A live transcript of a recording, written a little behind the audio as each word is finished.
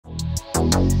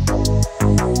In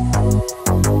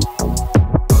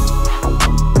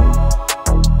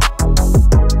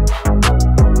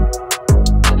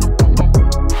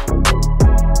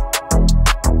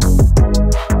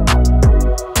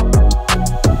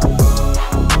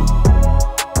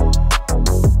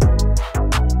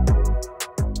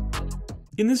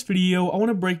this video, I want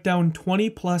to break down 20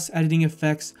 plus editing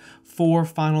effects for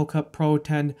Final Cut Pro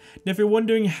 10. Now, if you're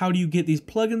wondering how do you get these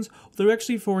plugins, they're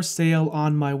actually for sale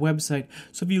on my website.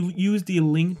 So if you use the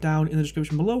link down in the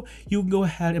description below, you can go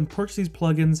ahead and purchase these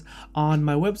plugins on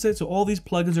my website. So all these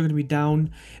plugins are going to be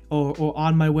down or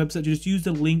on my website. You just use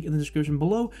the link in the description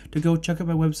below to go check out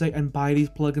my website and buy these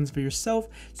plugins for yourself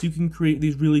so you can create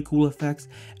these really cool effects.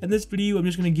 In this video, I'm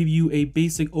just going to give you a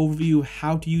basic overview of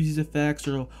how to use these effects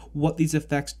or what these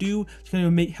effects do. It's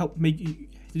going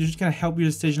to help your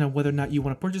decision on whether or not you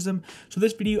want to purchase them. So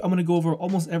this video, I'm going to go over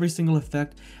almost every single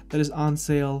effect that is on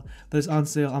sale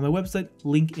on my website,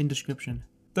 link in description.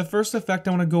 The first effect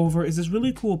I want to go over is this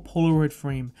really cool Polaroid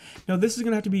frame. Now this is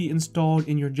going to have to be installed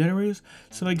in your generators.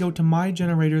 So if I go to my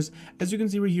generators, as you can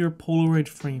see right here, Polaroid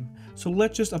frame. So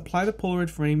let's just apply the Polaroid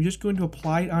frame. You're just going to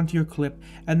apply it onto your clip,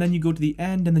 and then you go to the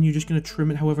end, and then you're just going to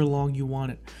trim it however long you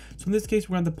want it. So in this case,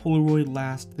 we're going to have the Polaroid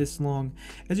last this long.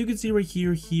 As you can see right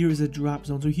here, here is a drop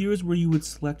zone. So here is where you would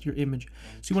select your image.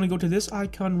 So you want to go to this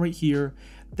icon right here,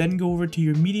 then go over to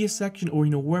your media section, or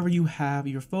wherever you have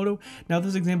your photo. Now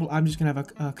this example, I'm just gonna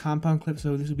have a compound clip,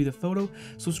 so this would be the photo.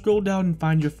 So scroll down and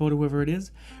find your photo wherever it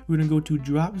is. We're gonna go to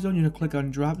drop zone. You're gonna click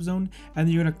on drop zone, and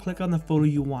then you're gonna click on the photo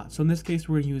you want. So in this case,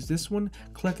 we're gonna use this one.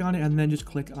 Click on it, and then just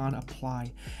click on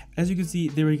apply. As you can see,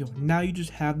 there we go. Now you just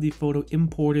have the photo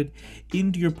imported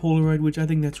into your Polaroid, which I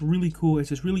think that's really cool. It's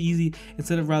just really easy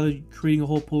instead of rather creating a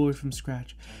whole Polaroid from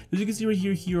scratch. As you can see right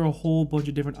here, here are a whole bunch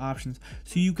of different options.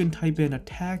 So you can type in a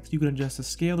text, you can adjust the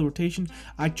scale, the rotation.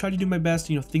 I try to do my best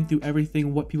to think through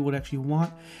everything, what people would actually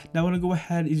want. Now I'm gonna go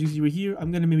ahead, as you see right here,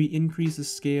 I'm gonna maybe increase the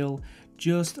scale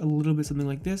just a little bit, something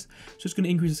like this. So it's going to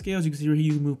increase the scale. As you can see right here,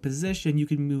 you can move position, you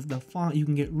can move the font, you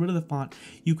can get rid of the font,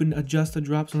 you can adjust the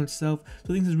drop zone itself. So I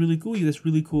think this is really cool. You have this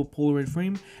really cool Polaroid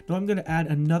frame. Now I'm going to add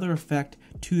another effect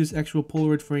to this actual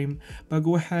Polaroid frame, but I'll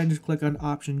go ahead and just click on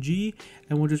option G,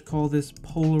 and we'll just call this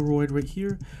Polaroid right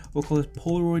here. We'll call this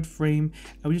Polaroid frame,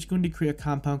 and we're just going to create a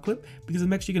compound clip because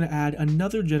I'm actually going to add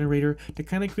another generator to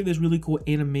kind of create this really cool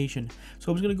animation.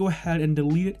 So I'm just going to go ahead and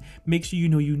delete it. Make sure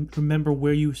you remember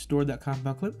where you stored that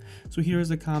compound clip. So here is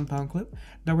the compound clip.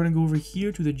 Now we're going to go over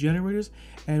here to the generators,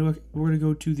 and we're going to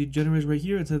go to the generators right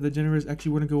here. Instead of the generators,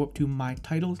 actually we're going to go up to my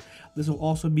titles. This will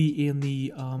also be in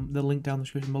the link down in the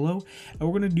description below. And what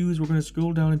we're going to do is we're going to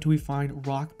scroll down until we find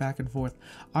rock back and forth.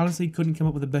 Honestly, couldn't come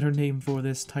up with a better name for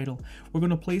this title. We're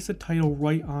going to place the title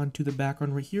right onto the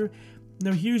background right here.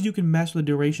 Now here's, you can mess with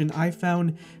the duration. I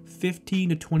found 15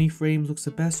 to 20 frames looks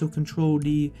the best, so control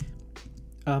D,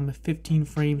 15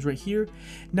 frames right here.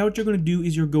 Now what you're going to do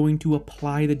is you're going to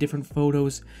apply the different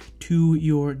photos to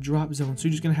your drop zone. So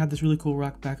you're just going to have this really cool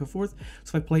rock back and forth.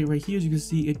 So if I play it right here, as you can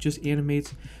see, it just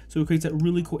animates. So it creates that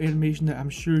really cool animation that I'm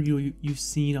sure you've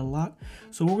seen a lot.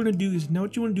 So what we're going to do is, now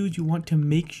what you want to do is you want to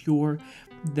make sure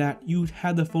that you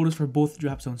have the photos for both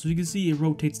drop zones. So you can see it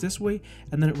rotates this way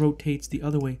and then it rotates the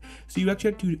other way. So you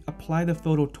actually have to apply the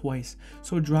photo twice.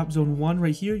 So drop zone 1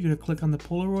 right here, you're going to click on the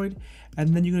Polaroid,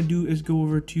 and then you're going to do is go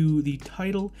over to the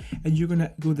title, and you're going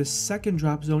to go to the second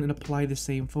drop zone and apply the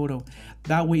same photo.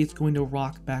 That way it's going to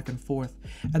rock back and forth.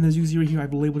 And as you can see right here,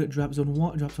 I've labeled it drop zone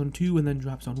 1, drop zone 2, and then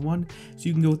drop zone 1. So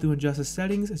you can go through and adjust the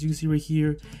settings. As you can see right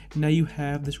here, now you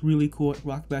have this really cool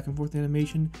rock back and forth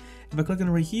animation. If I click on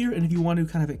it right here, and if you want to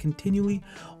kind of it continually,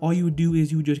 all you would do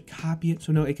is you would just copy it,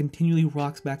 so now it continually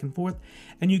rocks back and forth,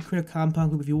 and you create a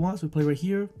compound clip if you want. So play right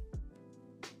here.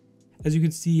 As you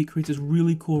can see, it creates this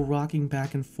really cool rocking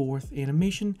back and forth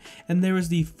animation, and there is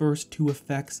the first two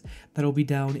effects that will be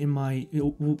down in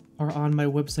on my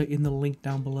website in the link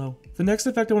down below. The next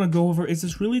effect I want to go over is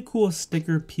this really cool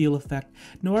sticker peel effect.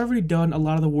 Now I've already done a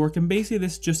lot of the work, and basically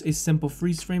this is just a simple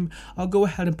freeze frame. I'll go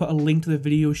ahead and put a link to the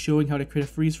video showing how to create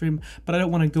a freeze frame, but I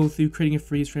don't want to go through creating a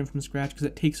freeze frame from scratch because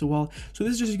it takes a while. So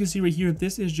this is just, as you can see right here,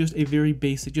 this is just a very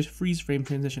basic, just freeze frame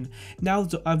transition. Now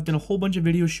I've done a whole bunch of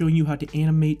videos showing you how to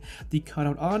animate the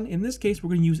cutout on. In this case, we're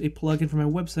going to use a plugin from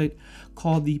my website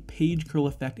called the page curl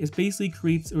effect. It basically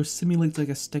creates or simulates like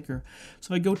a sticker.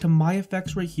 So if I go to my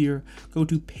effects right here, go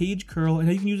to page curl, and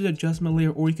now you can use an adjustment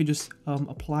layer, or you could just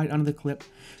apply it onto the clip.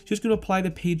 Just going to apply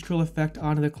the page curl effect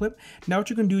onto the clip. Now what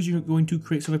you're going to do is you're going to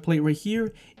create, so if I play it right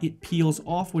here, it peels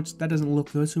off, which that doesn't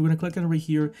look good. So we're going to click on it right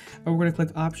here, and we're going to click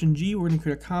option G. We're going to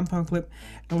create a compound clip,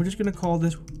 and we're just going to call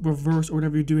this reverse or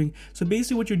whatever you're doing. So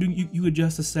basically what you're doing, you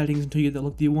adjust the settings until you get the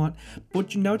look that you want.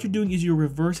 But now what you're doing is you're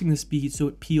reversing the speed so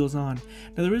it peels on.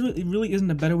 Now there really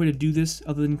isn't a better way to do this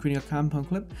other than creating a compound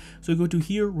clip. So go to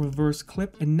here, reverse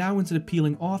clip, and now instead of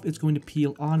peeling off, it's going to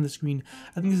peel on the screen.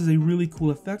 I think this is a really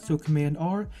cool effect, so Command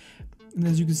R. And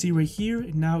as you can see right here,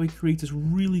 now it creates this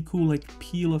really cool like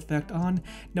peel effect on.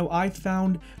 Now I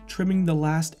found trimming the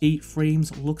last 8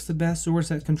 frames looks the best. So we're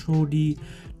set Control D,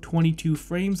 22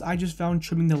 frames. I just found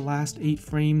trimming the last 8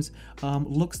 frames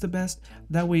looks the best.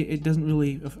 That way it doesn't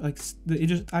really like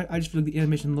I just feel like the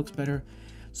animation looks better.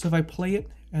 So if I play it,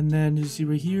 and then you see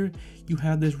right here, you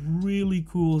have this really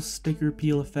cool sticker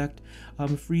peel effect,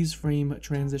 freeze frame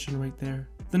transition right there.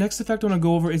 The next effect I want to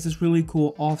go over is this really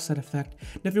cool offset effect.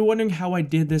 Now if you're wondering how I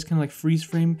did this kind of like freeze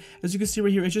frame, as you can see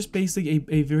right here, it's just basically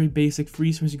a very basic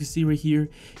freeze frame. As you can see right here,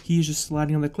 he is just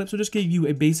sliding on the clip. So just gave you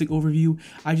a basic overview.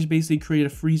 I just basically created a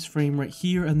freeze frame right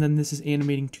here, and then this is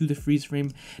animating to the freeze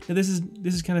frame. Now this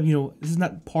is kind of, you know, this is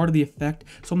not part of the effect,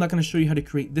 so I'm not going to show you how to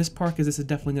create this part because this is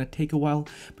definitely going to take a while.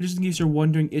 But just in case you're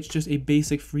wondering, it's just a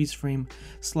basic freeze frame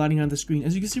sliding on the screen.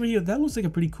 As you can see right here, that looks like a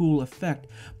pretty cool effect.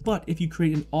 But if you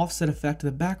create an offset effect to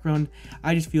the background,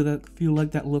 I just feel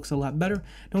like that looks a lot better.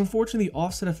 Now unfortunately, the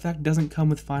offset effect doesn't come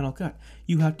with Final Cut.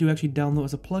 You have to actually download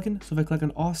as a plugin. So if I click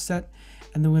on offset,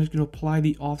 and then we're just going to apply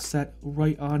the offset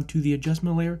right onto the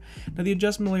adjustment layer. Now the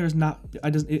adjustment layer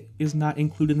is not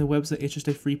included in the website, it's just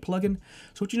a free plugin.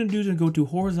 So what you're going to do is go to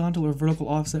horizontal or vertical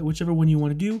offset, whichever one you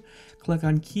want to do. Click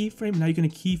on keyframe. Now you're going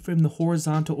to keyframe the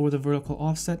horizontal or the vertical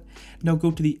offset. Now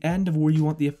go to the end of where you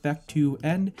want the effect to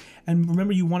end, and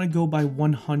remember you want to go by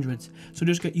 100s. So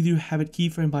just either have it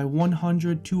keyframe by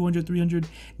 100, 200, 300,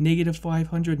 negative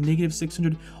 500, negative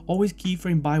 600. Always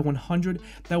keyframe by 100.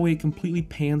 That way it completely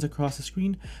pans across the screen.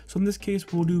 So in this case,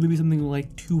 we'll do maybe something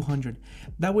like 200.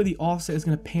 That way the offset is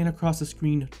going to pan across the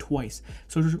screen twice.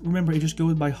 So just remember, it just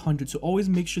goes by 100. So always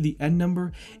make sure the end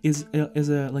number is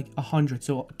like 100.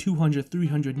 So 200,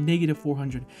 300, negative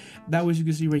 400. That way, as you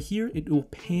can see right here, it will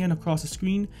pan across the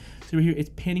screen. So right here,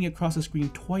 it's panning across the screen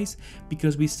twice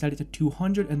because we set it to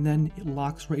 200, and then it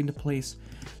locks right into place.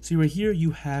 See right here,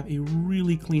 you have a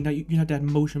really clean, now you have to add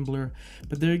motion blur,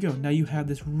 but there you go. Now you have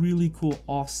this really cool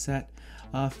offset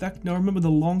effect. Now remember, the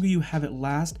longer you have it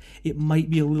last, it might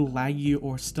be a little laggy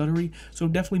or stuttery, so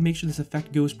definitely make sure this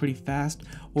effect goes pretty fast,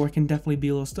 or it can definitely be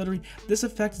a little stuttery. This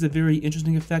effect is a very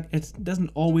interesting effect. It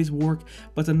doesn't always work,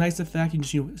 but it's a nice effect. You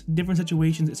just, you know, different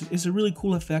situations, it's a really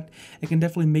cool effect. It can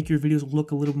definitely make your videos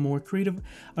look a little more creative.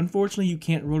 Unfortunately, you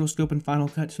can't rotoscope in Final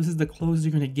Cut, so this is the closest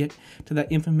you're going to get to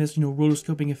that infamous, you know,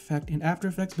 rotoscoping effect in After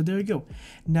Effects. But there you go.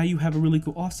 Now you have a really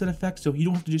cool offset effect, so you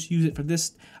don't have to just use it for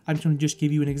this. I'm just going to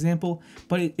give you an example,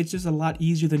 but it's just a lot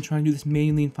easier than trying to do this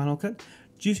manually in Final Cut.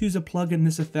 Just use a plugin.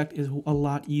 This effect is a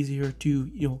lot easier to,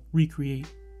 you know, recreate.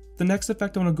 The next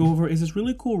effect I want to go over is this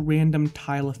really cool random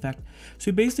tile effect.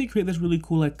 So you basically create this really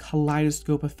cool like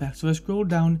kaleidoscope effect. So I scroll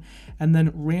down and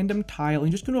then random tile, and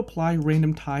you're just going to apply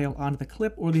random tile onto the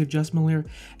clip or the adjustment layer.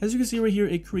 As you can see right here,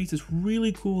 it creates this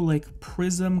really cool like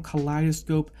prism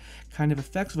kaleidoscope kind of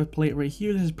effect. So if I play it right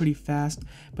here, this is pretty fast,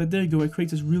 but there you go. It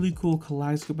creates this really cool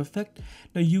kaleidoscope effect.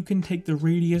 Now you can take the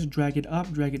radius, drag it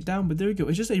up, drag it down, but there you go.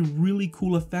 It's just a really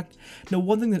cool effect. Now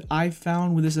one thing that I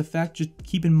found with this effect, just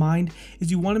keep in mind,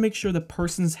 is you want to make sure the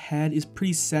person's head is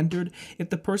pretty centered. If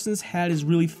the person's head is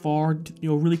really far, you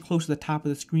know, really close to the top of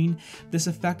the screen, this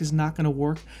effect is not going to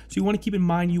work. So you want to keep in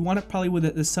mind, you want it probably where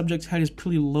the subject's head is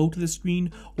pretty low to the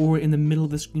screen or in the middle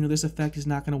of the screen, or this effect is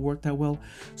not going to work that well.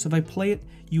 So if I play it,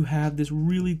 you have this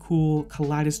really cool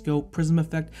kaleidoscope prism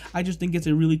effect. I just think it's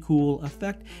a really cool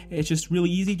effect. It's just really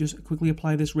easy. Just quickly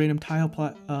apply this random tile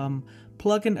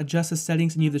plugin, adjust the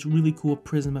settings, and you have this really cool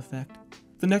prism effect.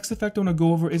 The next effect I want to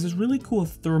go over is this really cool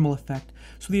thermal effect.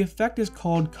 So the effect is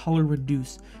called color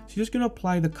reduce. So you're just going to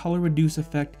apply the color reduce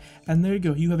effect, and there you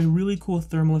go. You have a really cool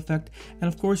thermal effect, and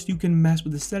of course you can mess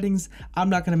with the settings. I'm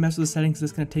not going to mess with the settings,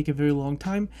 it's going to take a very long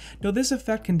time. Now this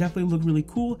effect can definitely look really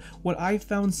cool. What I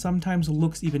found sometimes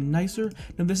looks even nicer.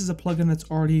 Now this is a plugin that's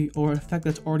already, or effect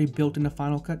that's already built into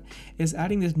Final Cut, is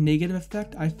adding this negative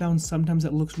effect. I found sometimes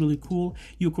that looks really cool.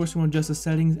 You of course want to adjust the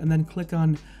settings and then click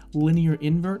on linear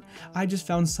invert. I just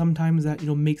found sometimes that, you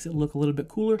know, makes it look a little bit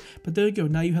cooler, but there you go.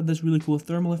 Now you have this really cool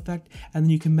thermal effect, and then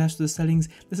you can mess with the settings.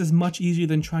 This is much easier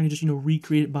than trying to just, you know,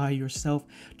 recreate it by yourself.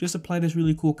 Just apply this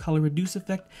really cool color reduce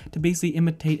effect to basically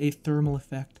imitate a thermal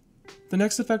effect. The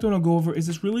next effect I want to go over is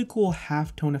this really cool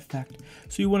halftone effect.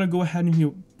 So you want to go ahead and, you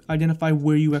know, identify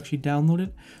where you actually download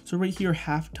it. So right here,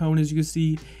 halftone, as you can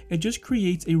see, it just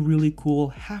creates a really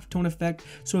cool halftone effect.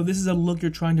 So if this is a look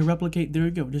you're trying to replicate, there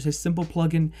you go. Just a simple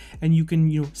plugin, and you can,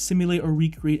 you know, simulate or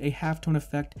recreate a halftone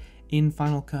effect in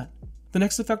Final Cut. The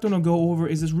next effect I'm going to go over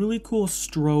is this really cool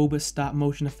strobe stop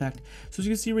motion effect. So as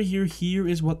you can see right here, here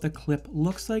is what the clip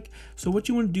looks like. So what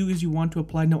you want to do is you want to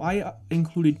apply, now I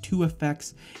included two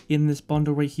effects in this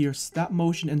bundle right here, stop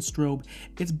motion and strobe.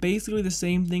 It's basically the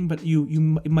same thing, but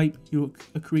you might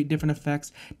create different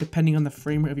effects depending on the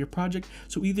frame rate of your project.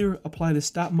 So either apply the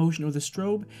stop motion or the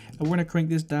strobe, and we're going to crank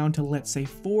this down to, let's say,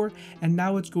 4, and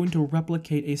now it's going to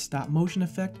replicate a stop motion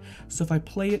effect. So if I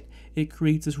play it, it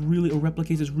creates this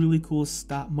replicates this really cool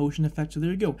stop motion effect. So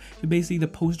there you go. So basically the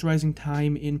posterizing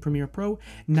time in Premiere Pro,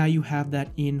 now you have that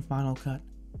in Final Cut.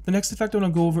 The next effect I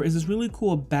want to go over is this really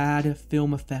cool bad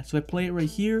film effect. So I play it right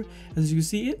here. As you can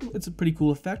see, it's a pretty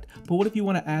cool effect. But what if you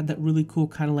want to add that really cool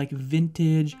kind of like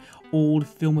vintage old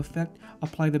film effect?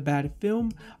 Apply the bad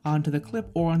film onto the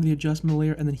clip or on the adjustment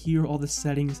layer, and then here are all the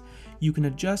settings you can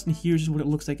adjust, and here's just what it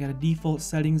looks like at a default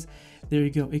settings. There you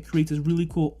go. It creates this really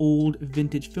cool old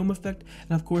vintage film effect,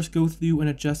 and of course go through and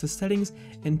adjust the settings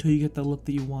until you get the look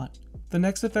that you want. The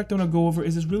next effect I want to go over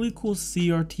is this really cool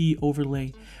CRT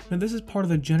overlay. Now this is part of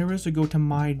the generator, so go to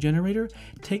My Generator,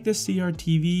 take this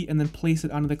CRTV and then place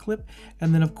it onto the clip,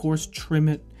 and then of course trim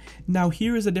it. Now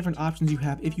here is the different options you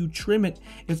have. If you trim it,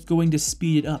 it's going to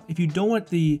speed it up. If you don't want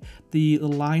the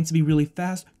lines to be really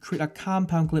fast, create a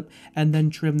compound clip and then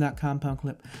trim that compound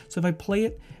clip. So if I play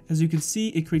it, as you can see,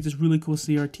 it creates this really cool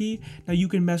CRT. Now you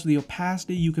can mess with the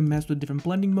opacity, you can mess with different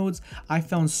blending modes. I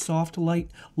found soft light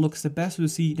looks the best. So you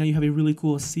see, now you have a really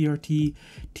cool CRT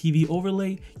TV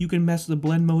overlay. You can mess with the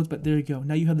blend modes, but there you go.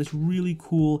 Now you have this really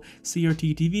cool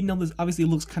CRT TV. Now this obviously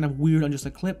looks kind of weird on just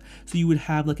a clip. So you would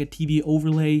have like a TV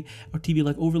overlay or TV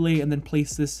like overlay and then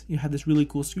place this, you have this really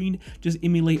cool screen, just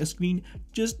emulate a screen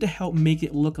just to help make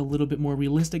it look a little bit more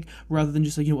realistic rather than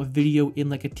just like, a video in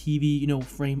like a TV,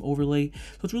 frame overlay.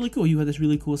 So it's really cool. You have this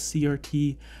really cool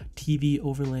CRT TV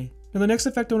overlay. Now the next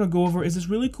effect I want to go over is this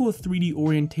really cool 3D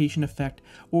orientation effect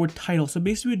or title. So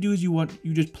basically what you do is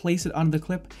you just place it on the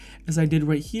clip as I did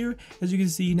right here. As you can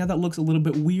see, now that looks a little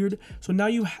bit weird. So now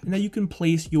you can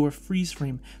place your freeze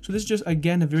frame. So this is just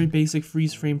again a very basic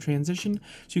freeze frame transition.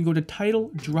 So you can go to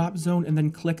title, drop zone, and then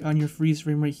click on your freeze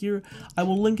frame right here. I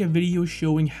will link a video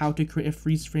showing how to create a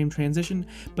freeze frame transition,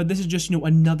 but this is just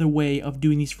another way of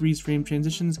doing these freeze frame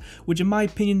transitions, which in my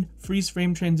opinion, freeze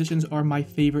frame transitions are my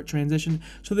favorite transition.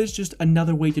 So this is just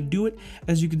another way to do it,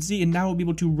 as you can see, and now we'll be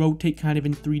able to rotate kind of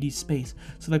in 3D space.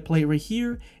 So if I play it right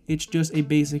here, it's just a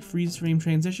basic freeze frame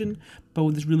transition, but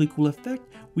with this really cool effect,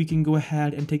 we can go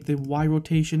ahead and take the Y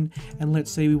rotation, and let's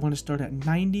say we want to start at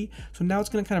 90. So now it's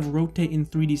going to kind of rotate in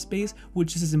 3D space,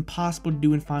 which is impossible to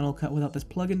do in Final Cut without this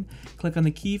plugin. Click on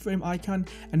the keyframe icon,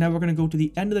 and now we're going to go to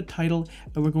the end of the title,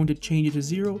 and we're going to change it to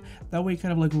 0. That way it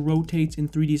kind of like rotates in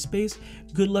 3D space.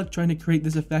 Good luck trying to create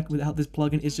this effect without this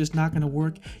plugin. It's just not going to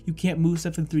work. You can't move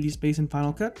stuff in 3D space in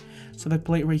Final Cut. So if I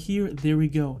play it right here, there we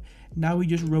go. Now he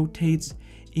just rotates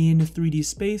in 3D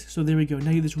space. So there we go. Now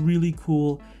you have this really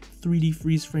cool 3D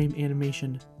freeze frame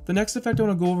animation. The next effect I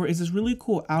want to go over is this really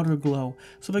cool outer glow.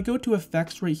 So if I go to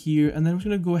effects right here, and then I'm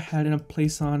going to go ahead and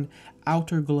place on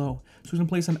outer glow. So we're going to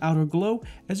place on outer glow.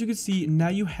 As you can see, now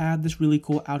you have this really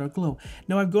cool outer glow.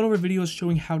 Now I've gone over videos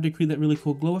showing how to create that really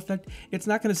cool glow effect. It's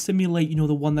not going to simulate,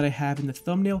 the one that I have in the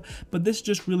thumbnail, but this is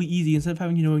just really easy. Instead of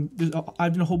having,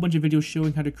 I've done a whole bunch of videos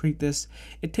showing how to create this.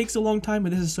 It takes a long time,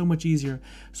 but this is so much easier.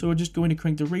 So we're just going to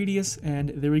crank the radius, and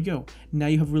there we go. Now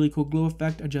you have a really cool glow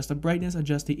effect. Adjust the brightness,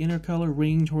 adjust the inner color,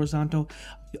 range, horizontal,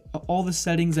 all the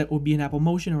settings that will be in Apple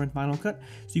Motion or in Final Cut.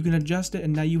 So you can adjust it,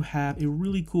 and now you have a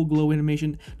really cool glow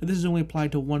animation. Now this is only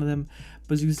applied to one of them,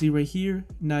 but as you can see right here,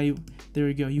 now there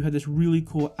you go. You have this really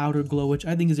cool outer glow, which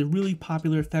I think is a really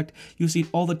popular effect. You'll see it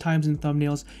all the times in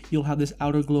thumbnails. You'll have this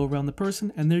outer glow around the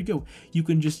person, and there you go. You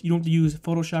don't have to use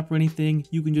Photoshop or anything.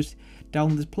 You can just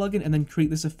download this plugin and then create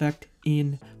this effect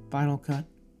in Final Cut.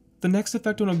 The next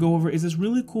effect I want to go over is this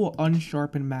really cool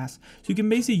Unsharp Mask. So you can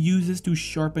basically use this to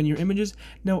sharpen your images.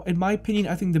 Now, in my opinion,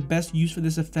 I think the best use for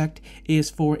this effect is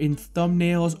for in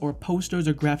thumbnails or posters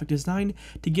or graphic design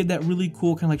to give that really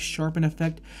cool kind of like sharpen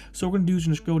effect. So what we're going to do is we're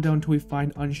going to scroll down until we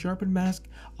find Unsharp Mask,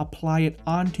 apply it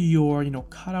onto your,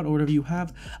 cutout or whatever you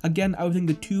have. Again, I would think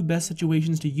the two best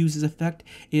situations to use this effect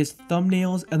is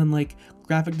thumbnails and then like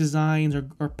graphic designs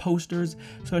or posters.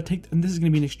 So and this is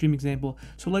going to be an extreme example.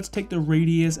 So let's take the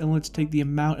radius and let's take the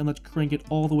amount and let's crank it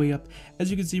all the way up.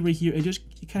 As you can see right here, it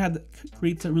kind of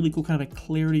creates that really cool kind of a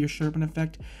clarity or sharpen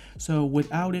effect. So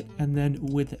without it and then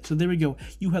with it. So there we go.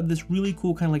 You have this really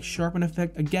cool kind of like sharpen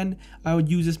effect. Again, I would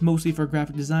use this mostly for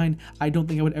graphic design. I don't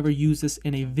think I would ever use this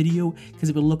in a video because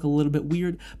it would look a little bit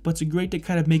weird, but it's great to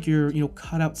kind of make your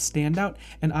cutout stand out.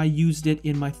 And I used it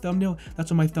in my thumbnail.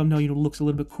 That's why my thumbnail looks a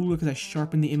little bit cooler because I sharpened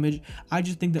sharpen the image. I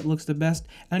just think that looks the best.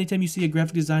 Anytime you see a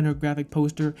graphic designer or graphic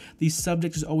poster, the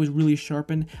subject is always really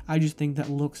sharpened. I just think that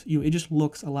looks, it just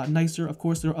looks a lot nicer. Of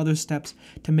course, there are other steps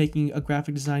to making a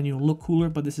graphic design, look cooler,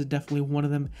 but this is definitely one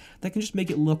of them that can just make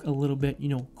it look a little bit,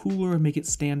 cooler, make it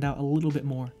stand out a little bit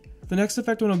more. The next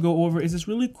effect I want to go over is this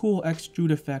really cool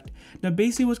Extrude Effect. Now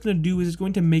basically what it's going to do is it's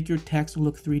going to make your text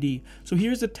look 3D. So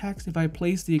here's the text. If I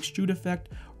place the Extrude Effect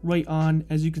right on,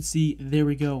 as you can see, there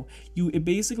we go. It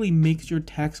basically makes your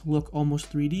text look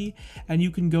almost 3D, and you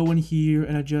can go in here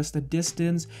and adjust the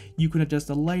distance, you can adjust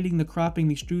the lighting, the cropping,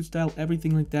 the extrude style,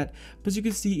 everything like that. But as you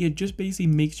can see, it just basically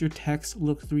makes your text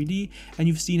look 3D, and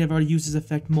you've seen I've already used this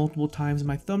effect multiple times in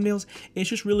my thumbnails. It's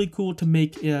just really cool to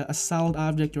make a solid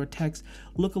object or a text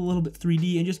look a little bit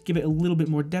 3D and just give it a little bit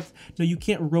more depth. Now you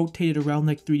can't rotate it around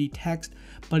like 3D text,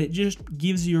 but it just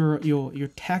gives your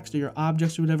text or your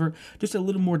objects or whatever just a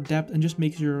little more depth and just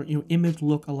makes your image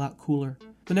look a lot cooler.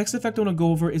 The next effect I want to go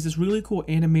over is this really cool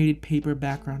animated paper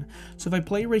background. So if I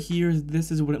play right here,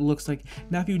 this is what it looks like.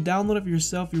 Now if you download it for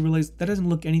yourself, you realize that doesn't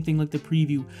look anything like the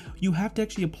preview. You have to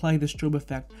actually apply the strobe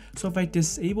effect. So if I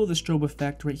disable the strobe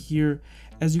effect right here,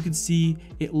 as you can see,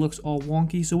 it looks all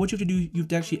wonky. So what you have to do, you have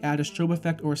to actually add a strobe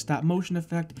effect or a stop motion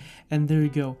effect, and there you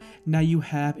go. Now you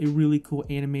have a really cool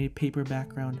animated paper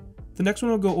background. The next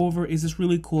one I'll go over is this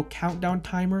really cool countdown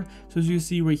timer. So as you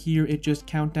see right here, it just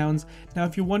countdowns. Now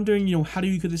if you're wondering, how do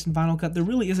you do this in Final Cut, there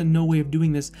really isn't no way of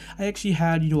doing this. I actually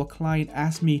had, a client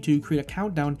ask me to create a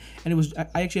countdown, and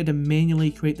I actually had to manually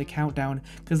create the countdown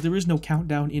because there is no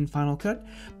countdown in Final Cut.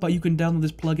 But you can download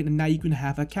this plugin and now you can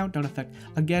have a countdown effect.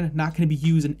 Again, not going to be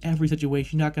used in every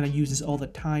situation, you're not going to use this all the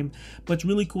time, but it's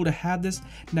really cool to have this.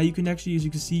 Now you can actually, as you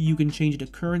can see, you can change it to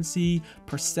currency,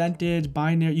 percentage,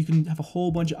 binary, you can have a whole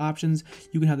bunch of options.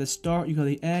 You can have the start, you can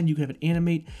have the end, you can have it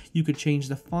animate, you could change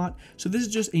the font. So this is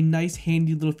just a nice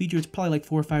handy little feature. It's probably like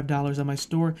 $4 or $5 on my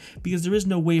store because there is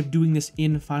no way of doing this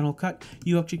in Final Cut.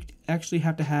 You actually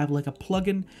have to have like a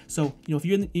plugin. So if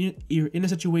you're in a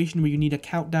situation where you need a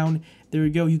countdown, there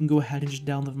you go, you can go ahead and just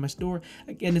download it from my store.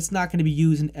 Again, it's not going to be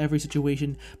used in every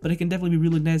situation, but it can definitely be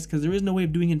really nice because there is no way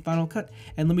of doing it in Final Cut,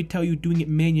 and let me tell you, doing it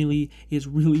manually is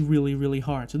really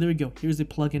hard. So there we go, here's a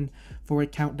plugin for a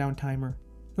countdown timer.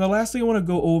 Now, the last thing I want to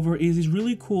go over is these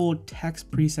really cool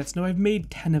text presets. Now, I've made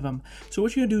 10 of them. So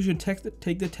what you're going to do is you're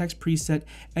take the text preset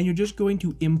and you're just going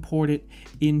to import it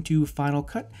into Final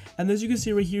Cut. And as you can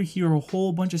see right here are a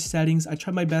whole bunch of settings. I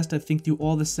tried my best to think through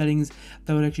all the settings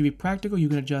that would actually be practical. You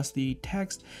can adjust the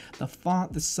text, the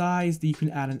font, the size, you can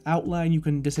add an outline, you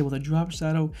can disable the drop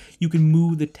shadow, you can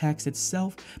move the text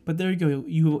itself. But there you go,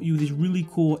 you have these really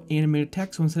cool animated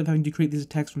text. So instead of having to create this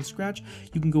text from scratch,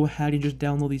 you can go ahead and just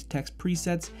download these text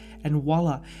presets, and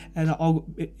voila. And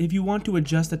if you want to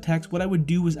adjust the text, what I would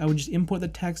do is I would just import the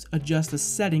text, adjust the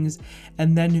settings,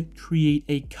 and then create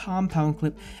a compound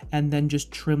clip, and then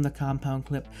just trim the compound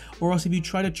clip. Or else if you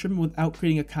try to trim it without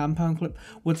creating a compound clip,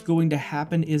 what's going to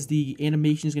happen is the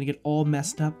animation is going to get all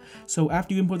messed up. So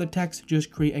after you import the text, just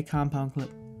create a compound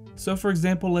clip. So for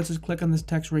example, let's just click on this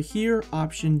text right here,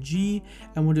 Option G,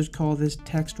 and we'll just call this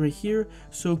text right here.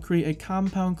 So create a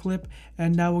compound clip,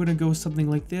 and now we're going to go something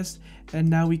like this, and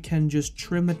now we can just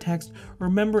trim the text.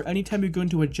 Remember, anytime you're going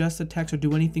to adjust the text or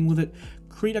do anything with it,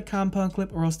 create a compound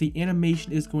clip or else the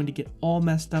animation is going to get all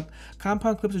messed up.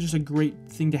 Compound clips are just a great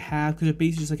thing to have because it's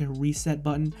basically just like a reset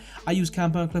button. I use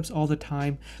compound clips all the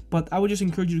time, but I would just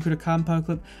encourage you to create a compound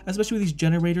clip, especially with these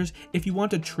generators. If you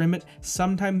want to trim it,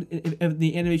 sometimes if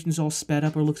the animation is all sped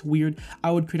up or looks weird, I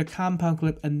would create a compound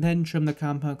clip and then trim the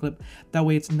compound clip. That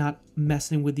way it's not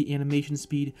messing with the animation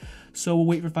speed. So we'll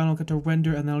wait for Final Cut to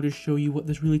render, and then I'll just show you what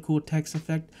this really cool text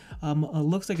effect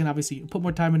looks like. And obviously put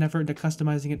more time and effort into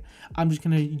customizing it. I'm just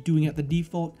gonna doing it at the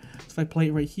default. So if I play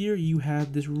it right here, you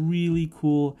have this really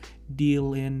cool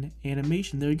deal-in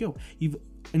animation. There you go.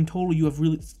 In total you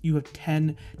have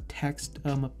 10 text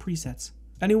presets.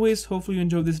 Anyways, hopefully you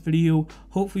enjoyed this video.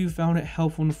 Hopefully you found it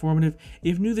helpful and informative.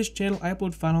 If you're new to this channel, I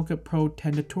upload Final Cut Pro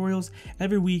 10 tutorials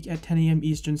every week at 10 AM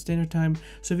Eastern Standard Time.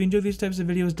 So if you enjoy these types of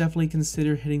videos, definitely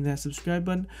consider hitting that subscribe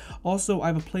button. Also, I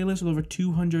have a playlist with over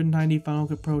 290 Final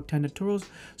Cut Pro 10 tutorials. So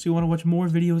if you want to watch more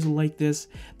videos like this,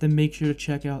 then make sure to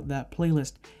check out that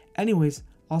playlist. Anyways,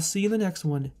 I'll see you in the next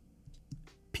one.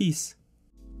 Peace.